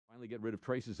finally get rid of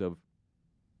traces of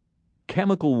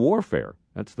chemical warfare.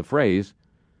 That's the phrase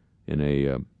in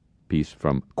a piece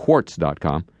from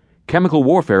Quartz.com. Chemical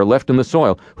warfare left in the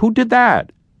soil. Who did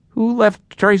that? Who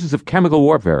left traces of chemical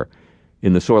warfare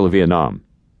in the soil of Vietnam?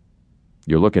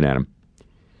 You're looking at them.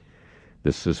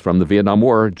 This is from the Vietnam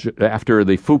War. After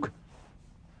the Phuc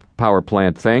power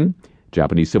plant thing,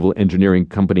 Japanese civil engineering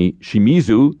company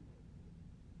Shimizu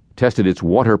tested its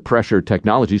water pressure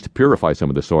technologies to purify some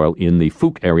of the soil in the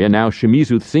Phuc area. Now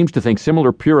Shimizu seems to think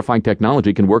similar purifying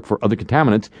technology can work for other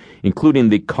contaminants, including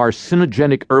the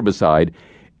carcinogenic herbicide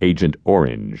Agent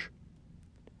Orange.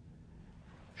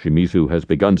 Shimizu has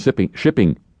begun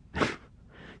shipping.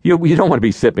 You don't want to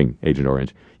be sipping Agent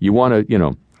Orange. You want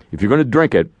to, if you're going to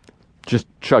drink it, just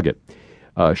chug it.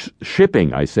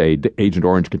 Shipping, I say, Agent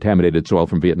Orange contaminated soil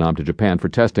from Vietnam to Japan for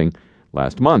testing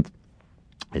last month.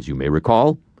 As you may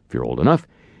recall, if you're old enough,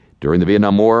 during the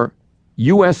Vietnam War,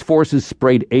 U.S. forces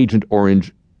sprayed Agent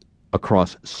Orange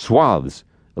across swaths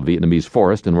of Vietnamese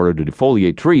forest in order to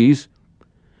defoliate trees.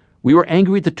 We were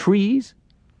angry at the trees.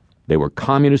 They were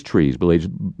communist trees,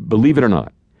 believe it or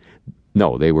not.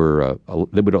 No, they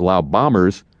would allow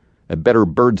bombers a better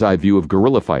bird's eye view of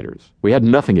guerrilla fighters. We had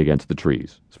nothing against the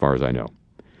trees, as far as I know.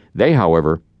 They,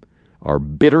 however, are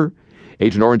bitter.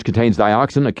 Agent Orange contains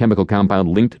dioxin, a chemical compound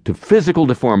linked to physical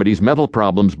deformities, mental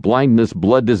problems, blindness,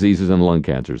 blood diseases, and lung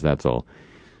cancers. That's all.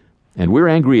 And we're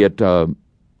angry at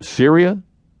Syria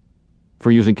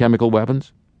for using chemical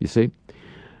weapons, you see.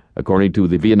 According to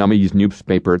the Vietnamese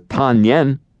newspaper Thanh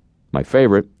Nhân, my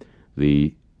favorite,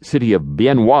 the city of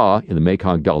Bien Hoa in the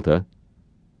Mekong Delta,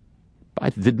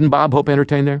 didn't Bob Hope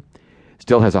entertain there?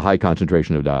 Still has a high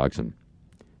concentration of dioxin.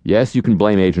 Yes, you can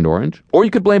blame Agent Orange, or you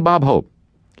could blame Bob Hope.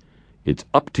 It's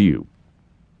up to you.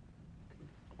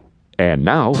 And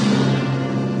now,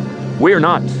 we're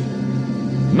not.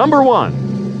 Number one.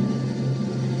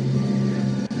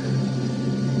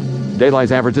 Daylight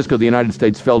San Francisco, the United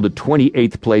States, fell to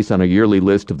 28th place on a yearly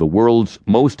list of the world's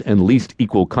most and least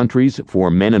equal countries for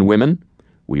men and women.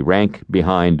 We rank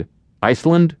behind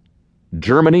Iceland,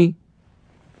 Germany,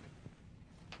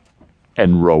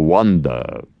 and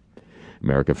Rwanda.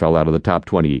 America fell out of the top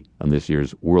 20 on this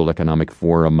year's World Economic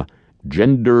Forum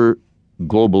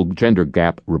Global Gender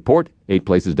Gap Report, 8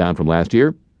 places down from last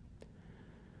year.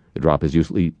 The drop is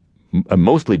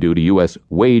mostly due to U.S.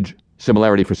 wage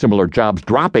similarity for similar jobs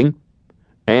dropping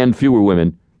and fewer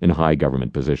women in high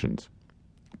government positions.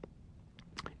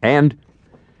 And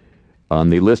on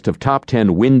the list of top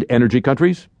 10 wind energy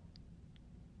countries,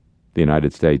 the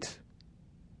United States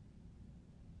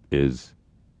is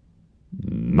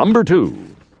number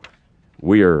 2.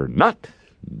 We're not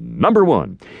number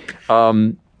 1.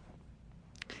 A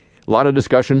lot of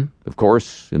discussion, of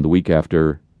course, in the week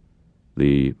after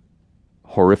the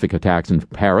horrific attacks in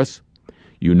Paris.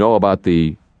 You know about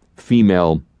the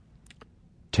female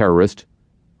terrorist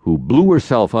who blew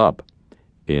herself up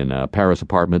in a Paris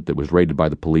apartment that was raided by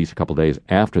the police a couple days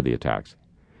after the attacks.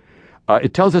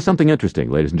 It tells us something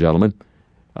interesting, ladies and gentlemen,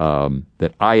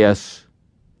 that IS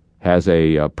has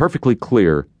a perfectly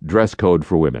clear dress code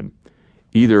for women.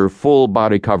 Either full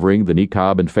body covering, the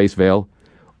niqab and face veil,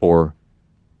 or,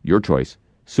 your choice,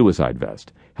 suicide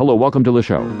vest. Hello, welcome to the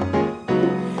show.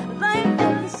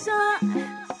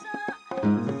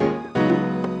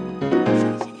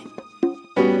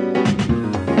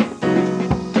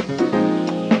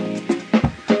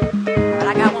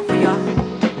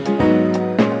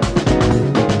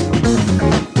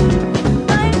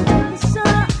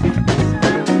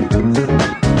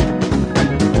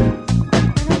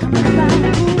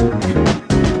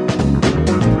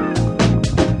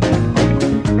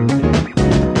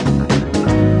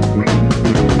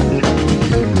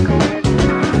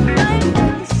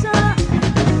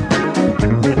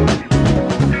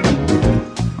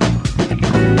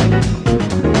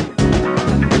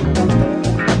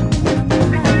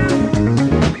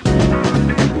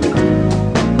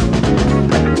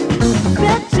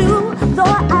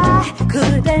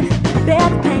 Couldn't bear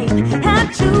the pain,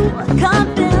 had to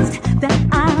come